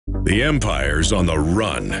The Empire's on the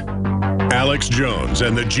run. Alex Jones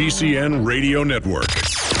and the GCN Radio Network.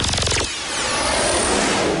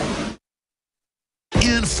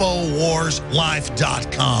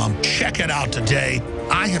 InfoWarsLife.com. Check it out today.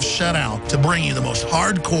 I have set out to bring you the most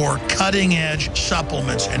hardcore, cutting-edge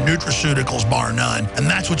supplements and nutraceuticals, bar none. And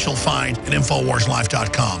that's what you'll find at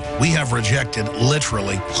InfoWarsLife.com. We have rejected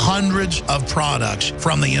literally hundreds of products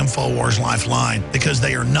from the InfoWars Life line because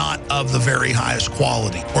they are not of the very highest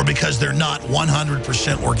quality, or because they're not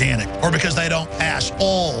 100% organic, or because they don't pass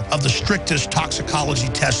all of the strictest toxicology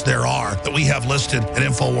tests there are that we have listed at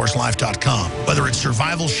InfoWarsLife.com. Whether it's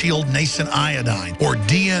Survival Shield Nascent Iodine or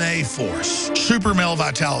DNA Force, Super Male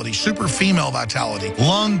Vitality, Super Female Vitality,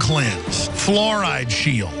 Lung Cleanse, Fluoride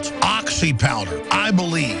Shield, Oxy Powder. I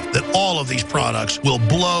believe that all of these products will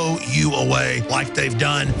blow you away like they've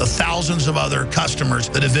done the thousands of other customers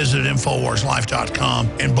that have visited InfoWarsLife.com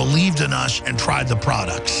and believed in us and tried the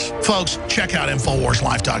products. Folks, check out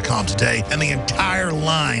InfoWarsLife.com today and the entire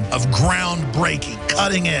line of groundbreaking,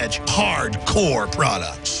 cutting-edge, hardcore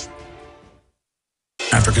products.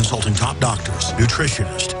 After consulting top doctors,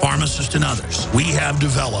 nutritionists, pharmacists, and others, we have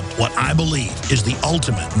developed what I believe is the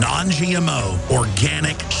ultimate non-GMO,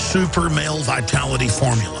 organic Super Male Vitality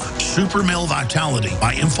formula. Super Male Vitality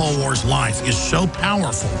by InfoWars Life is so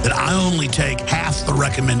powerful that I only take half the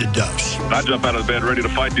recommended dose. I jump out of bed ready to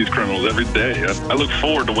fight these criminals every day. I look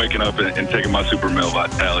forward to waking up and taking my Super Male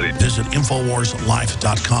Vitality. Visit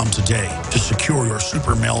InfoWarsLife.com today to secure your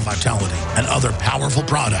Super Male Vitality and other powerful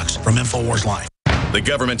products from InfoWars Life. The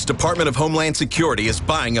government's Department of Homeland Security is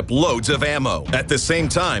buying up loads of ammo. At the same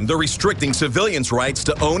time, they're restricting civilians' rights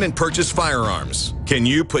to own and purchase firearms. Can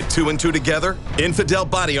you put two and two together? Infidel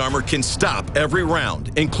Body Armor can stop every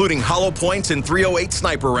round, including hollow points and .308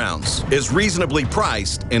 sniper rounds, is reasonably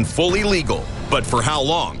priced and fully legal. But for how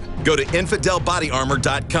long? Go to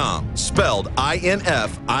InfidelBodyArmor.com, spelled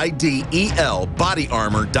INFIDEL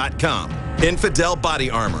bodyarmor.com. Infidel Body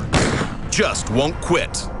Armor. Just won't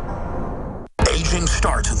quit. Aging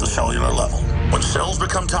starts at the cellular level. When cells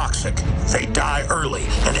become toxic, they die early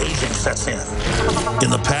and aging sets in. In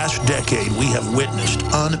the past decade, we have witnessed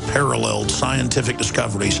unparalleled scientific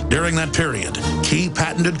discoveries. During that period, key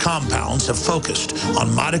patented compounds have focused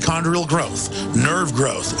on mitochondrial growth, nerve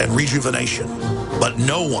growth, and rejuvenation. But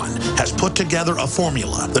no one has put together a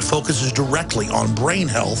formula that focuses directly on brain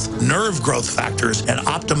health, nerve growth factors, and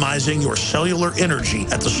optimizing your cellular energy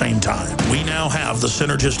at the same time. We now have the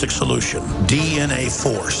synergistic solution, DNA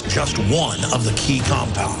Force, just one of the key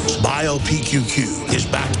compounds. BioPQQ is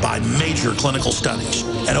backed by major clinical studies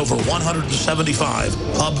and over 175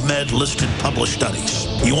 PubMed-listed published studies.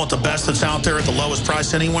 You want the best that's out there at the lowest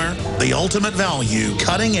price anywhere? The ultimate value,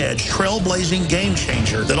 cutting-edge, trailblazing game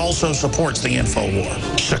changer that also supports the InfoWar.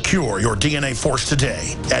 Secure your DNA Force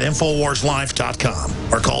today at InfoWarsLife.com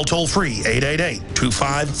or call toll-free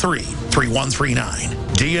 888-253-3139.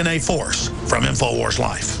 DNA Force from InfoWars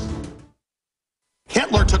Life.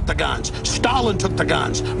 Hitler took the guns. Stalin took the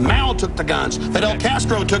guns. Mao took the guns. Fidel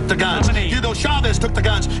Castro took the guns. Hugo Chavez took the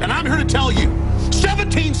guns. And I'm here to tell you,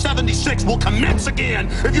 1776 will commence again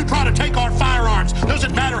if you try to take our firearms.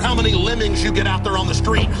 Doesn't matter how many lemmings you get out there on the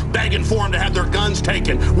street begging for them to have their guns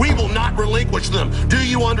taken. We will not relinquish them. Do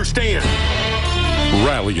you understand?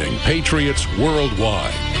 Rallying patriots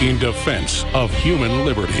worldwide in defense of human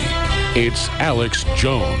liberty. It's Alex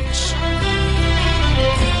Jones.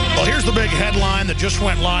 Well, here's the big headline that just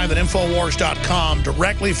went live at Infowars.com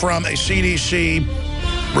directly from a CDC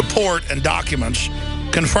report and documents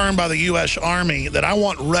confirmed by the U.S. Army that I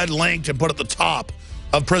want red linked and put at the top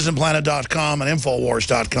of PrisonPlanet.com and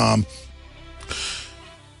Infowars.com.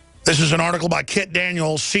 This is an article by Kit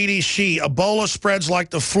Daniels, CDC, Ebola spreads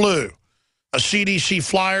like the flu. A CDC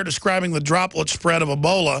flyer describing the droplet spread of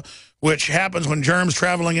Ebola, which happens when germs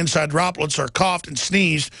traveling inside droplets are coughed and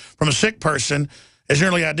sneezed from a sick person, is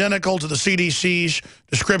nearly identical to the CDC's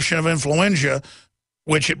description of influenza,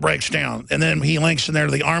 which it breaks down. And then he links in there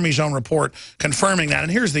to the Army's own report confirming that. And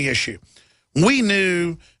here's the issue. We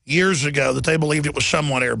knew years ago that they believed it was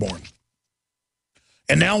somewhat airborne.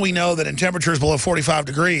 And now we know that in temperatures below 45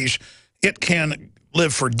 degrees, it can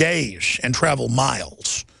live for days and travel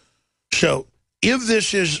miles. So if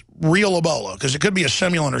this is real Ebola, because it could be a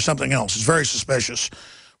simulant or something else, it's very suspicious,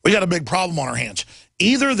 we got a big problem on our hands.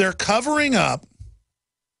 Either they're covering up,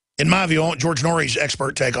 in my view, I want George Norrie's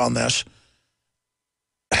expert take on this,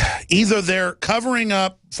 either they're covering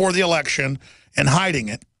up for the election and hiding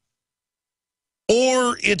it,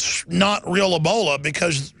 or it's not real Ebola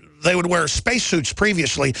because they would wear spacesuits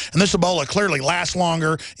previously, and this Ebola clearly lasts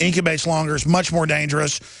longer, incubates longer, is much more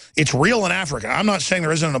dangerous. It's real in Africa. I'm not saying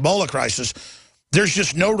there isn't an Ebola crisis, there's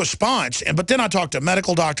just no response. But then I talked to a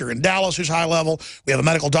medical doctor in Dallas who's high level. We have a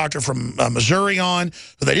medical doctor from Missouri on,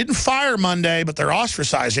 who they didn't fire Monday, but they're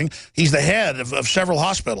ostracizing. He's the head of several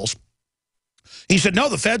hospitals. He said, no,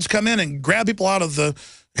 the feds come in and grab people out of the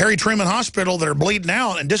Harry Truman Hospital that are bleeding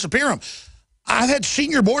out and disappear them. I've had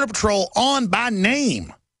senior Border Patrol on by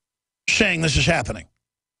name saying this is happening.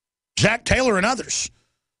 Zach Taylor and others.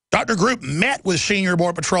 Dr. Group met with senior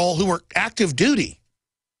Border Patrol who were active duty,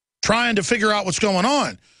 trying to figure out what's going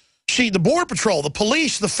on. See, the Border Patrol, the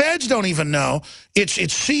police, the feds don't even know. It's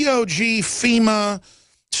COG, FEMA,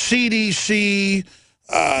 CDC,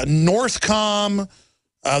 Northcom.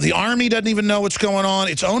 The Army doesn't even know what's going on.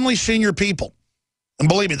 It's only senior people. And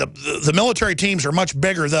believe me, the military teams are much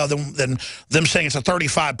bigger, though, than them saying it's a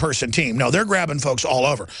 35-person team. No, they're grabbing folks all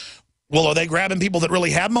over. Well, are they grabbing people that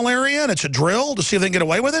really have malaria and it's a drill to see if they can get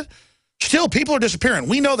away with it? Still, people are disappearing.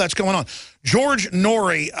 We know that's going on. George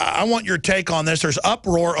Noory, I want your take on this. There's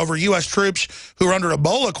uproar over U.S. troops who are under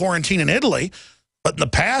Ebola quarantine in Italy. But in the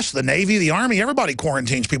past, the Navy, the Army, everybody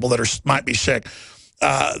quarantines people that might be sick.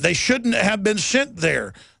 They shouldn't have been sent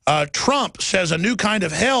there. Trump says a new kind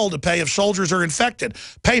of hell to pay if soldiers are infected.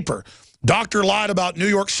 Paper. Doctor lied about New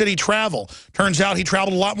York City travel. Turns out he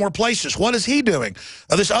traveled a lot more places. What is he doing?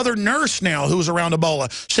 This other nurse now who's around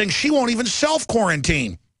Ebola saying she won't even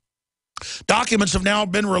self-quarantine. Documents have now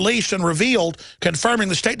been released and revealed, confirming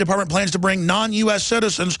the State Department plans to bring non-U.S.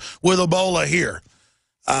 citizens with Ebola here.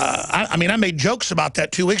 I mean, I made jokes about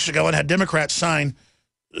that 2 weeks ago and had Democrats sign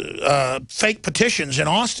fake petitions in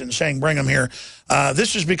Austin saying bring them here.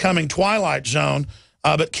 This is becoming Twilight Zone.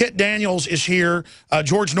 But Kit Daniels is here.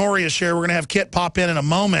 George Noory is here. We're going to have Kit pop in a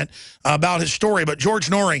moment about his story. But George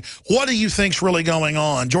Noory, what do you think's really going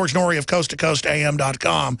on? George Noory of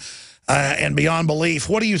CoastToCoastAM.com and Beyond Belief.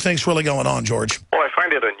 What do you think's really going on, George? Well, I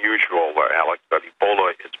find it unusual, Alex, that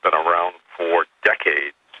Ebola has been around for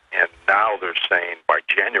decades, and now they're saying by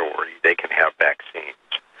January they can have vaccines.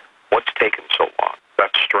 What's taken so long?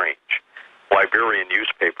 That's strange. Liberian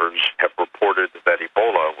newspapers have reported that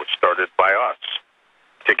Ebola was started by us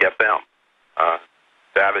to get them.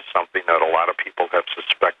 That is something that a lot of people have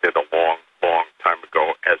suspected a long, long time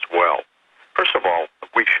ago as well. First of all,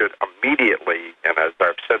 we should immediately, and as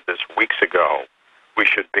I've said this weeks ago, we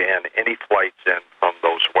should ban any flights in from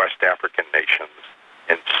those West African nations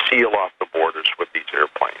and seal off the borders with these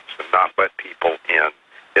airplanes and not let people in.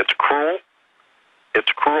 It's cruel.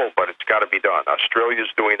 It's cruel, but it's got to be done.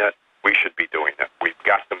 Australia's doing it. We should be doing it. We've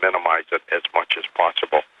got to minimize it as much as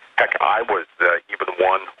possible. Heck, I was even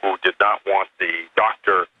one who did not want the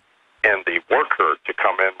doctor and the worker to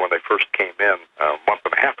come in when they first came in a month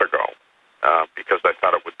and a half ago because I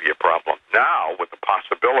thought it would be a problem. Now, with the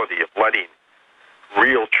possibility of letting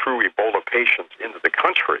real, true Ebola patients into the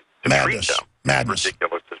country to treat them, Madness.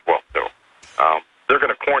 Ridiculous as well, too. They're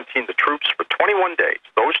going to quarantine the troops for 21 days.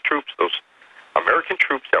 Those troops, those American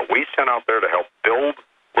troops that we sent out there to help build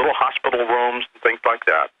little hospital rooms and things like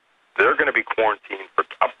that, they're going to be quarantined for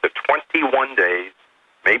up to 21 days,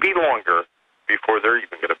 maybe longer, before they're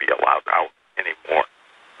even going to be allowed out anymore.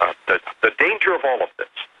 The danger of all of this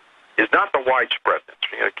is not the widespreadness.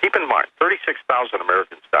 You know, keep in mind, 36,000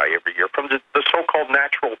 Americans die every year from the so-called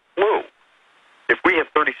natural flu. If we had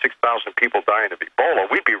 36,000 people dying of Ebola,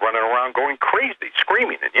 we'd be running around going crazy,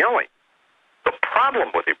 screaming and yelling. The problem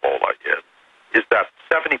with Ebola is that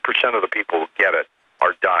 70% of the people who get it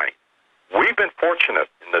are dying. We've been fortunate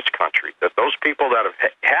in this country that those people that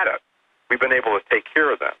have had it, we've been able to take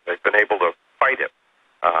care of them. They've been able to fight it.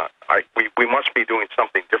 We must be doing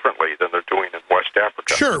something differently than they're doing in West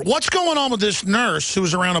Africa. Sure. What's going on with this nurse who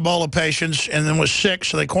was around Ebola patients and then was sick,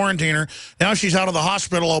 so they quarantined her? Now she's out of the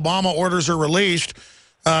hospital. Obama orders her released.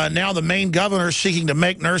 Now the Maine governor is seeking to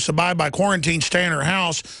make nurse abide by quarantine, stay in her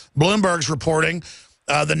house. Bloomberg's reporting.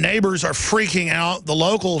 The neighbors are freaking out. The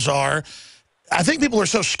locals are. I think people are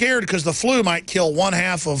so scared because the flu might kill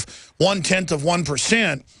 1/10 of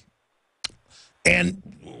 1%. And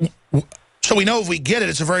so we know if we get it,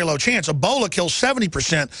 it's a very low chance. Ebola kills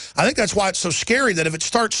 70%. I think that's why it's so scary that if it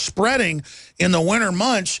starts spreading in the winter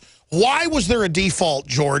months, why was there a default,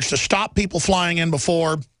 George, to stop people flying in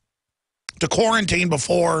before, to quarantine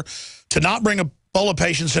before, to not bring Ebola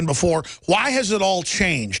patients in before? Why has it all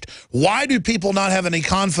changed? Why do people not have any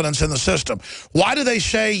confidence in the system? Why do they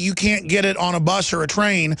say you can't get it on a bus or a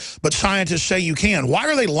train, but scientists say you can? Why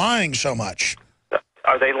are they lying so much?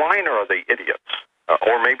 Are they lying or are they idiots?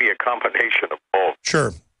 Or maybe a combination of both.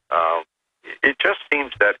 Sure. It just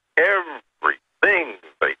seems that everything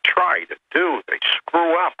they try to do, they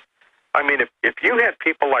screw up. I mean, if you had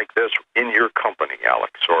people like this in your company,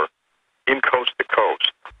 Alex, or in Coast to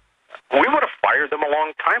Coast, we would have fired them a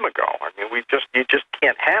long time ago. I mean, you just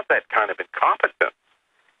can't have that kind of incompetence,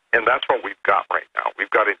 and that's what we've got right now. We've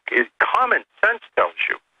got common sense tells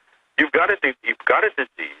you you've got a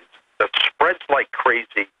disease that spreads like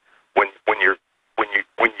crazy when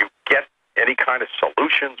you get any kind of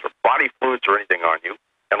solutions or body fluids or anything on you.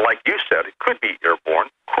 And like you said, it could be airborne.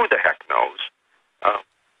 Who the heck knows?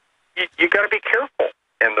 You got to be careful,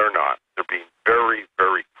 and they're not. They're being very,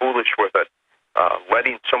 very foolish with it.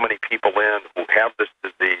 Letting so many people in who have this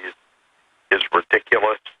disease is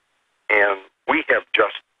ridiculous, and we have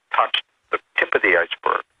just touched the tip of the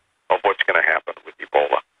iceberg of what's going to happen with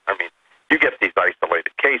Ebola. I mean, you get these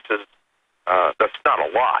isolated cases. That's not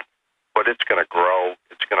a lot, but it's going to grow.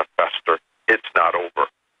 It's going to fester. It's not over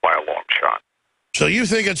by a long shot. So you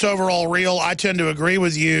think it's overall real? I tend to agree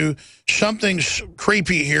with you. Something's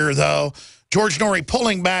creepy here, though. George Noory,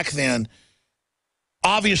 pulling back then,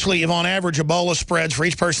 obviously, if on average Ebola spreads for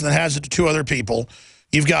each person that has it to 2 other people,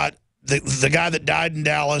 you've got the guy that died in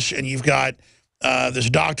Dallas, and you've got this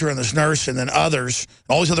doctor and this nurse and then others,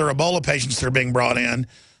 all these other Ebola patients that are being brought in,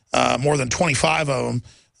 more than 25 of them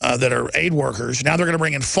that are aid workers. Now they're going to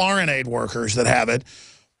bring in foreign aid workers that have it,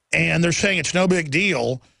 and they're saying it's no big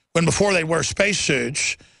deal when before they'd wear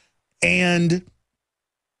spacesuits. And,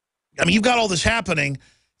 I mean, you've got all this happening.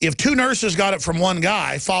 If 2 nurses got it from one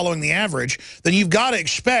guy following the average, then you've got to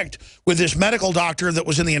expect with this medical doctor that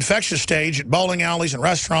was in the infectious stage at bowling alleys and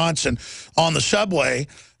restaurants and on the subway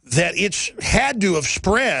that it's had to have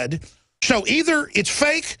spread. So either it's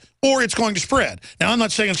fake or it's going to spread. Now, I'm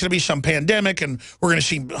not saying it's going to be some pandemic and we're going to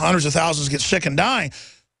see hundreds of thousands get sick and die,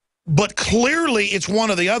 but clearly it's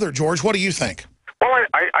one or the other. George, what do you think? Well,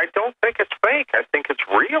 I don't think it's fake. I think it's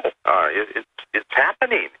real. It's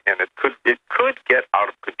happening, and it could get out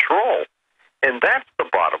of control, and that's the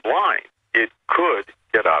bottom line. It could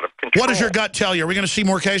get out of control. What does your gut tell you? Are we going to see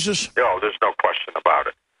more cases? No, there's no question about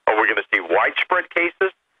it. Are we going to see widespread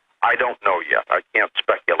cases? I don't know yet. I can't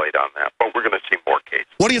speculate on that, but we're going to see more cases.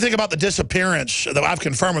 What do you think about the disappearance that I've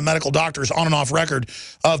confirmed with medical doctors on and off record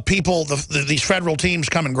of people, these federal teams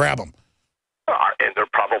come and grab them? And they're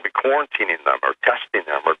probably quarantining them or testing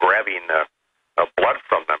them or grabbing blood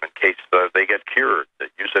from them in case they get cured. They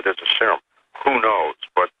use it as a serum. Who knows?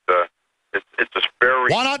 But it's just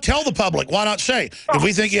very... Why not tell the public? Why not say, if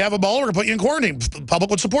we think you have Ebola, we're going to put you in quarantine? The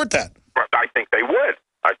public would support that. I think they would.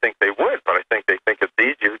 But I think they think it's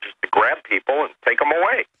easier just to grab people and take them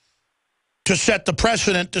away. To set the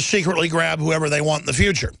precedent to secretly grab whoever they want in the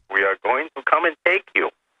future. We are going to come and take you.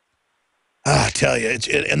 I tell you,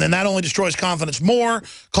 and then that only destroys confidence more,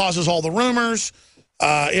 causes all the rumors.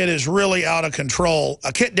 It is really out of control.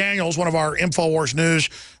 Kit Daniels, one of our InfoWars News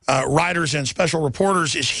writers and special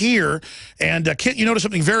reporters, is here. And Kit, you notice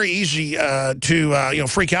something very easy to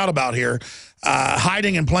freak out about here.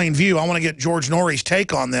 Hiding in plain view. I want to get George Noory's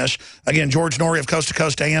take on this. Again, George Noory of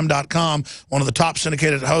CoastToCoastAM.com, one of the top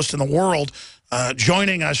syndicated hosts in the world,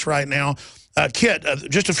 joining us right now. Kit,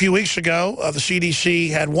 just a few weeks ago, the CDC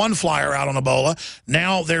had one flyer out on Ebola.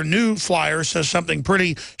 Now their new flyer says something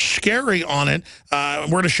pretty scary on it. We're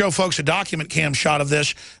going to show folks a document cam shot of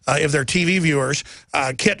this if they're TV viewers.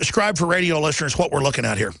 Kit, describe for radio listeners what we're looking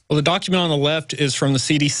at here. Well, the document on the left is from the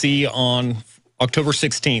CDC on October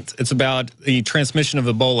 16th. It's about the transmission of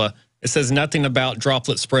Ebola. It says nothing about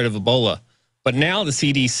droplet spread of Ebola. But now the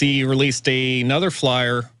CDC released another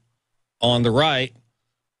flyer on the right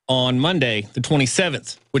on Monday, the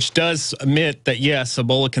 27th, which does admit that, yes,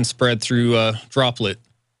 Ebola can spread through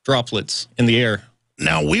droplets in the air.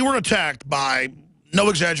 Now, we were attacked by, no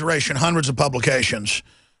exaggeration, hundreds of publications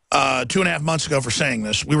 2.5 months ago for saying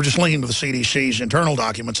this. We were just linking to the CDC's internal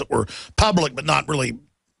documents that were public but not really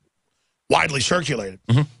widely circulated,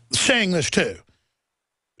 saying this too.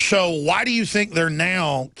 So why do you think they're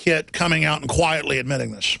now, Kit, coming out and quietly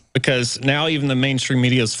admitting this? Because now even the mainstream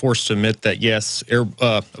media is forced to admit that, yes,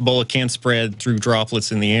 Ebola can spread through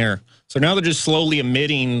droplets in the air. So now they're just slowly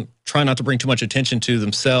admitting, trying not to bring too much attention to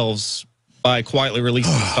themselves by quietly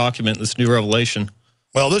releasing this document, this new revelation.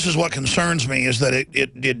 Well, this is what concerns me, is that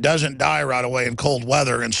it doesn't die right away in cold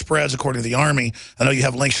weather and spreads according to the Army. I know you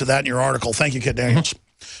have links to that in your article. Thank you, Kit Daniels.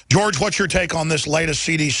 George, what's your take on this latest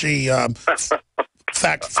CDC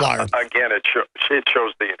fact flyer? Again, it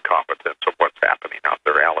shows the incompetence of what's happening out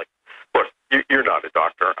there, Alec. Look, you're not a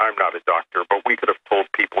doctor. I'm not a doctor, but we could have told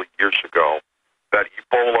people years ago that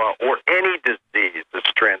Ebola or any disease is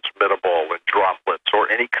transmittable in droplets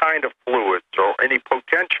or any kind of fluids or any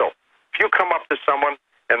potential. If you come up to someone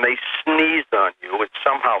and they sneeze on you and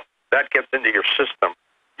somehow that gets into your system,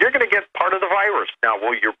 you're going to get part of the virus. Now,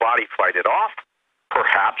 will your body fight it off?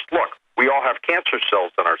 Perhaps. Look, we all have cancer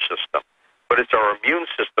cells in our system, but it's our immune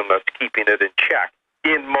system that's keeping it in check.